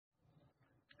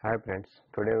Hi friends,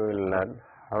 today we will learn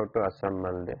how to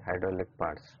assemble the hydraulic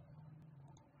parts.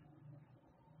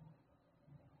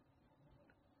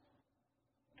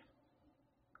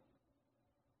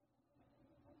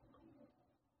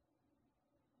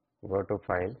 Go to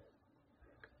File,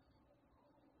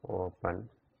 Open,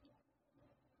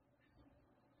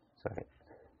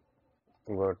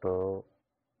 go to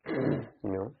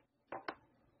New,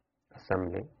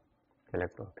 Assembly,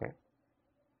 select OK.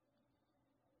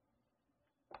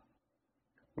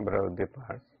 Browse the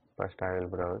parts. First I will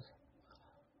browse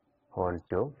hole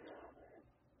tube,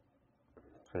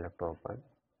 select Open,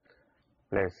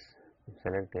 place,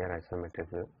 select here isometric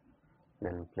view,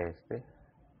 then place the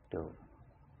tube.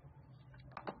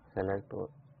 Select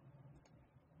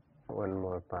one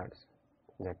more parts,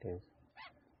 that is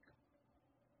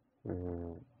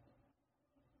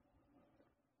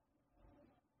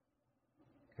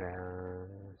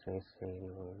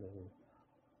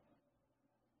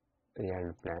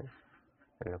end plan,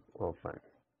 select Open,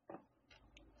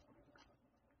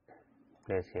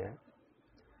 place here,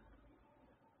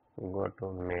 go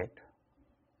to Mate,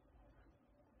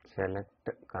 select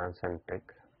concentric,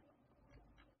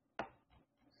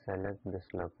 select this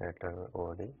locator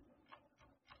OD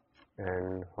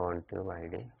and hole tube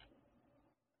ID,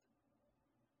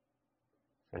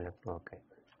 select OK.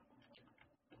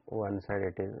 One side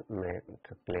it is made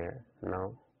clear.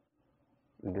 Now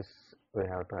this we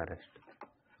have to arrest.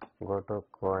 Go to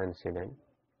coincident,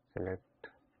 select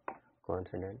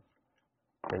coincident,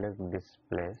 select this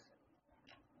place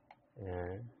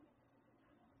and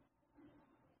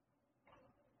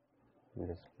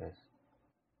this place,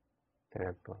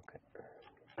 select OK.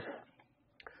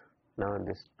 Now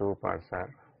these two parts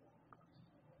are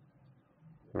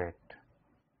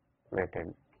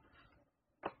mated.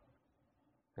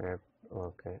 Select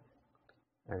OK.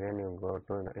 Again you go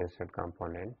to the insert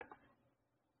component,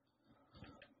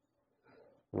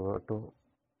 go to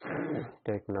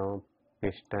take now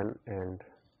piston and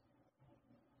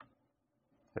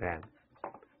ram,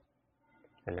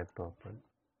 select Open,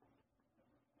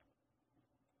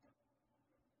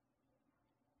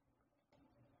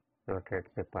 rotate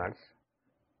the parts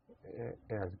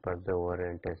as per the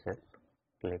orientation,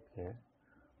 click here,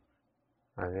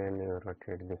 again you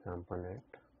rotate the component,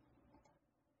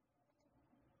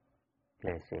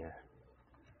 place here,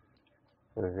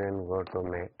 again go to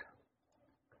Mate,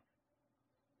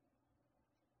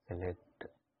 select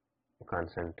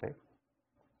concentric,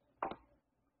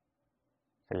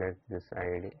 select this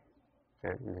ID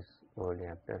and this OD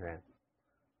of the RAM,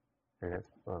 select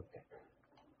OK.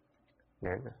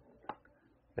 Then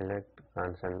select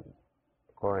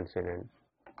coincident,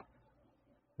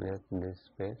 select this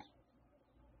space,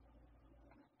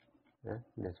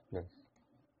 this place.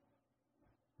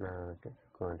 Now it is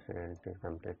coincident is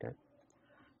completed,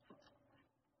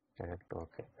 select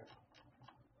OK.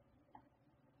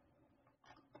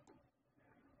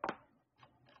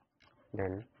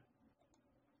 Then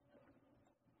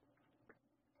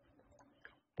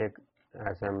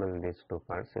assemble these two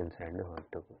parts inside the hole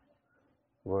tube.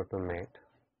 Go to Mate,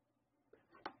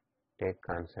 take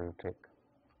concentric,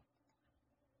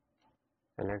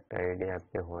 select ID of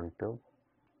the hole tube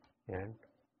and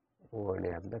OD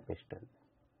of the piston,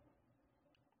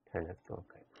 select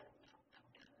OK.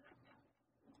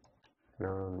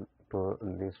 Now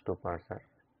these two parts are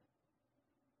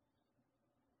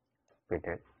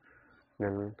fitted.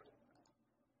 Then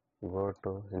go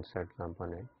to insert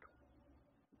component.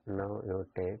 Now you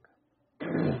take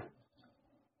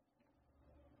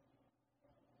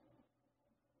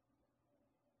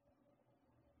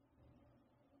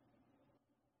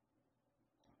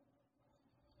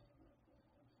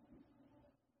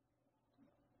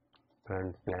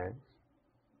front flange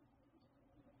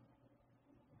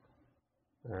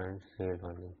and seal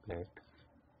holding plate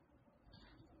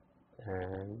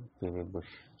and PV bush,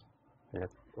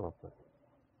 select Open.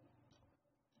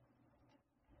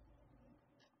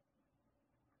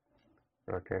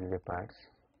 Rotate the parts,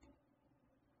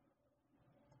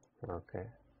 OK,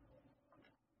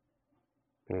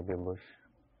 PV bush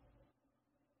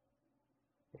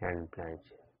and planche.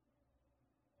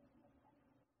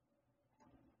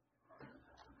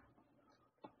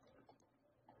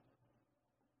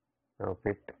 Now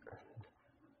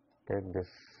take this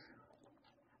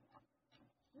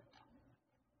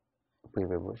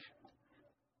PV bush,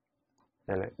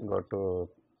 go to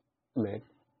Mate,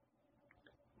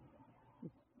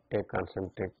 take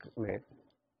concentric Mate,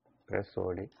 press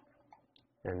OD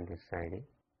and this ID,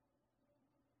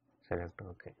 select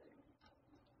OK.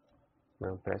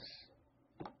 Now press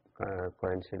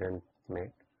coincident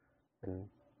Mate and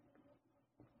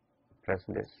press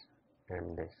this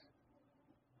and this.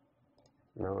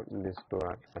 Now these two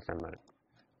are assembled.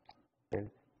 Then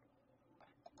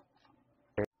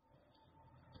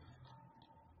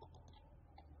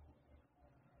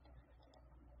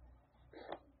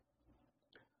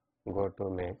go to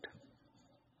mate,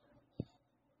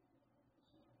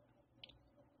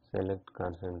 select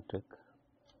concentric,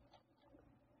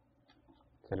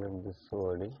 select this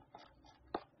OD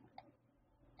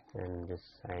and this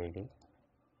ID,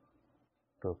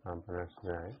 two components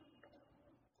join.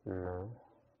 Now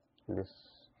this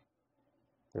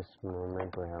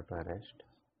movement we have to arrest.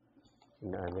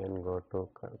 And again go to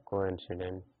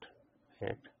coincident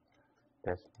head,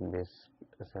 test this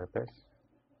surface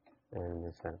and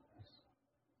this surface.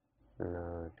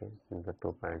 Now it is the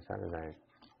 2 points are joined.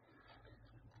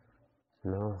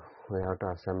 Now we have to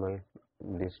assemble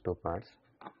these two parts.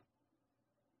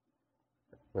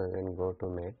 Then go to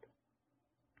mate,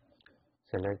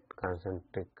 select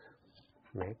concentric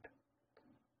mate,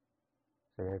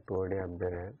 select OD of the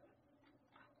red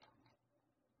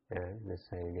and this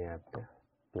ID of the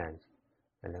plans,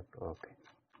 select OK.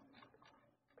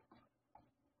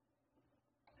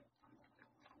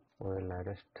 We will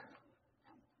arrest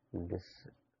this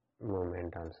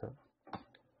movement also.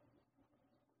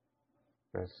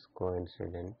 Press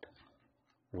coincident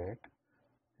mate,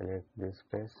 select this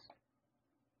space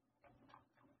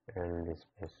and this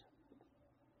space,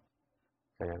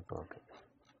 select OK.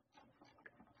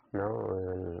 Now we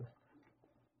will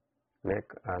make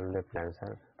all the plans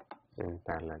are in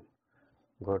parallel.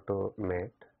 Go to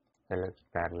mate, select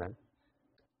parallel,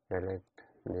 select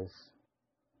this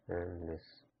and this,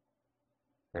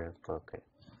 select OK.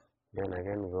 Then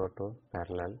again go to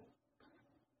parallel,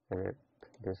 select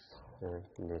this and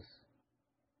this,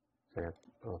 select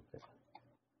OK.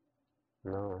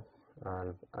 Now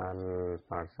all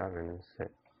parts are in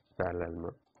parallel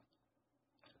mode.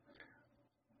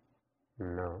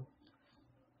 Now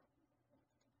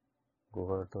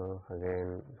go to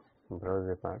again browse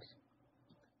the parts.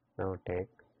 Now take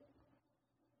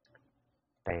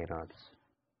tie rods,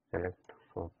 select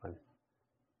open.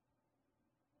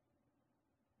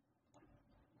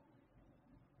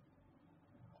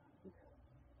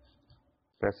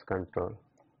 Press Ctrl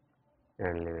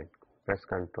and leave it. Press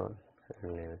Ctrl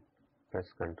and leave it. Press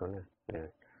Ctrl and leave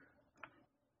it.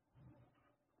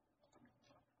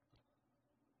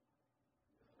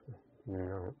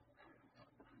 Now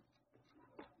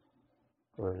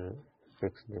we'll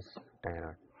fix this tie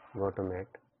rod. Go to mate,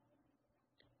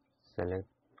 select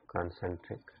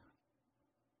concentric,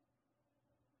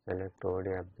 select OD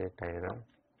of the tie rod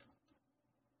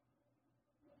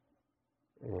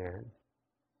and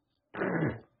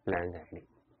flange ID,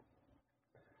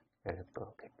 select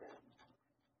OK.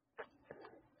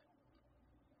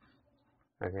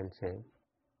 Again same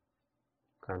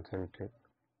concentric,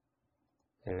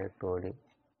 select OD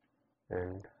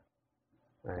and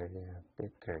ID of the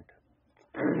thread.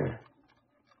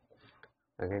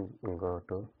 Again go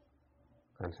to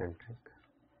concentric,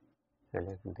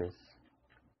 select this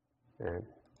and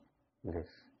this,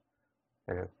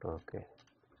 select OK.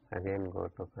 Again go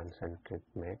to concentric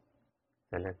mate,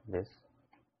 select this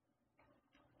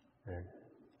and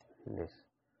this,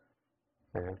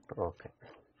 select OK.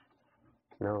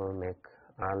 Now make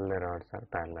all the rods are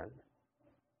parallel.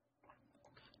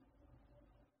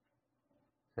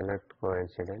 Select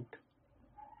coincident,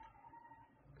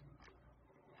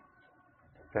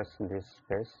 press this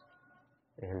space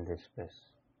and this space,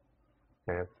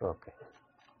 select OK.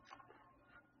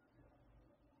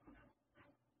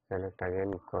 Select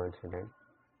again coincident,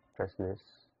 press this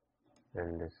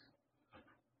and this,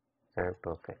 select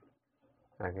OK.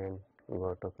 Again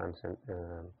go to coincident,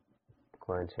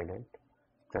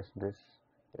 press this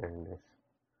and this,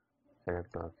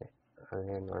 select OK.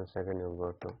 Again once again you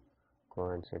go to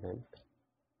coincident,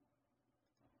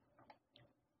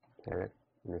 select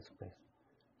this space.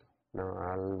 Now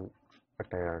all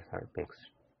tires are fixed.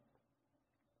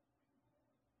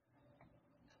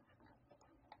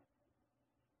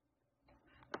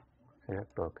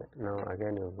 Select OK. Now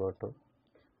again you go to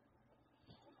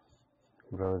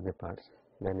browse the parts.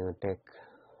 Then you take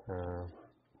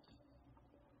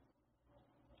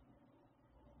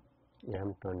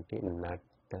M20 nut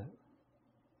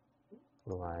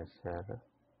washer,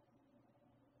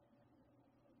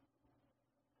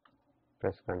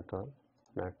 press Ctrl,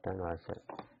 nut and washer,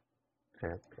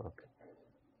 select OK.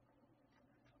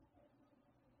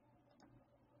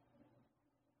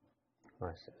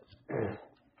 Washer.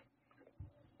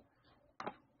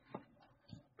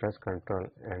 Press Ctrl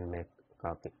and make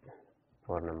copy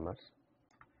 4 numbers.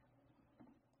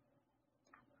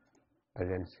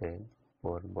 Again same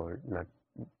 4 bolt nut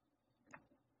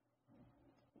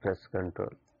press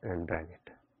Ctrl and drag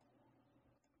it.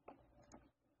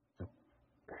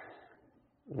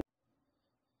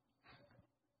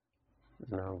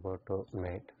 Now go to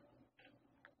mate,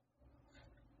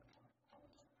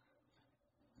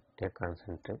 take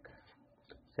concentric,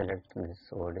 select this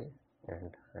OD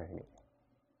and ID,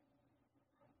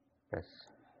 press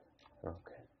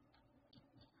OK.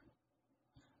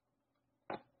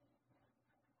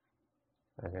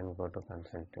 Again go to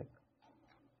concentric,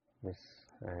 this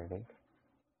ID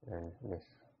and this.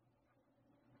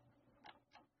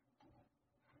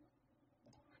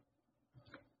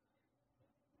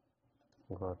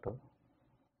 Go to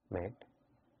mate,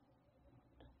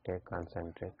 take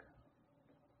concentric,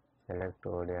 select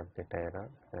OD of the tie rod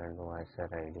and visor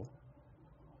ID.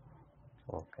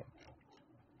 OK.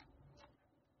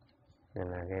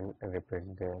 Then again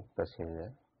repeat the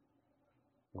procedure.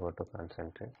 Go to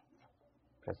concentric,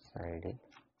 press ID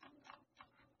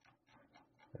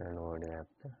and OD of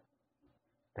the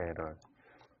tie rod.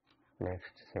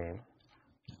 Next same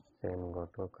go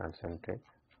to concentric,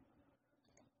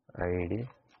 ID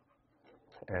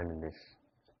and this.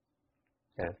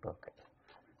 Select OK.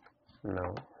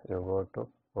 Now you go to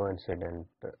coincident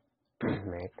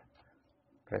mate,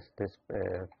 press this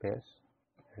space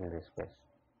and this space.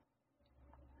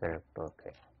 Select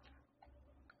OK.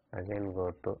 Again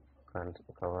go to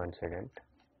coincident,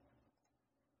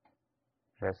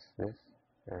 press this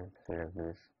and select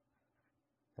this.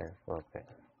 Select OK.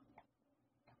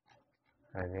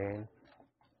 Again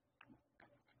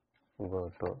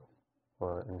go to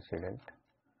coincident,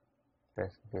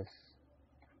 press this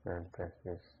and press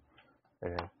this.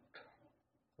 Select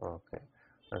OK.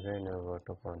 Again you go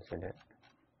to coincident,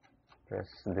 press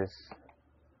this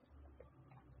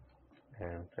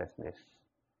and press this.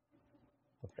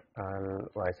 Okay. All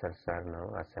visors are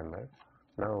now assembled.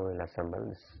 Now we will assemble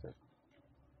this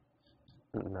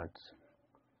nuts.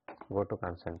 Go to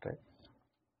concentrate,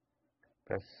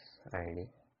 press ID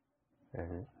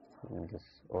and this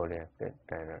OD active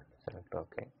tie rod. Select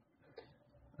OK.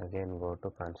 Again go to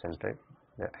concentrate,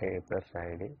 the ID press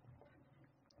ID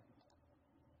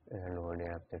and OD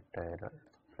active tie rod.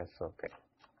 Press OK.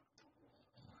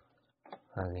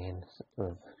 Again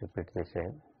repeat the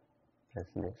same. Press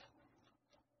this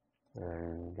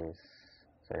and this.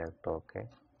 Select OK.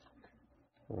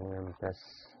 And press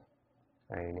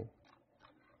ID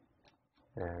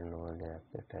and OD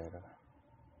active tie rod.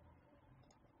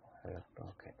 Select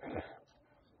OK.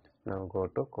 Now go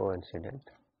to coincident,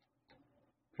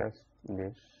 press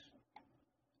this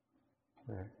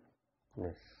and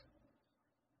this.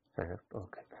 Select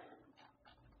OK.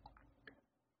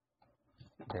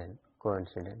 Then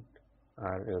coincident,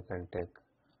 or you can take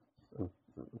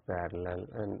parallel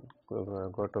and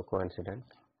go to coincident,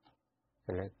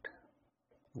 select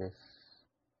this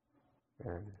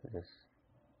and this.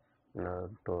 Now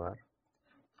two are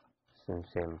in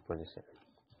same position.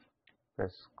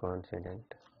 Press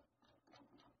coincident,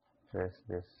 press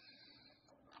this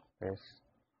space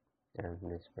and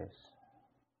this space.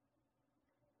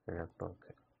 Select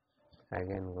OK.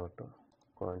 Again go to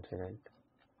coincident,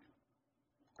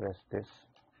 press this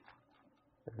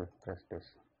and press this.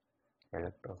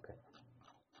 Select OK.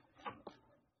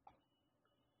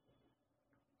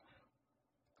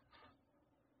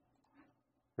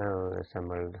 Now we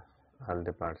assembled all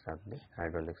the parts of the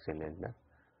hydraulic cylinder.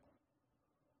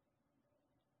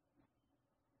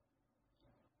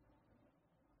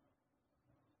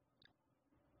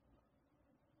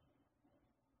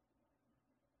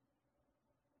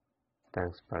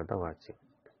 Thanks for the watching.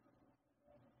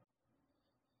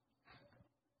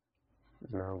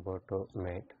 Now go to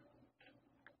mate,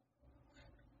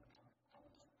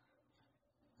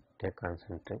 take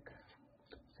concentric,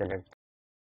 select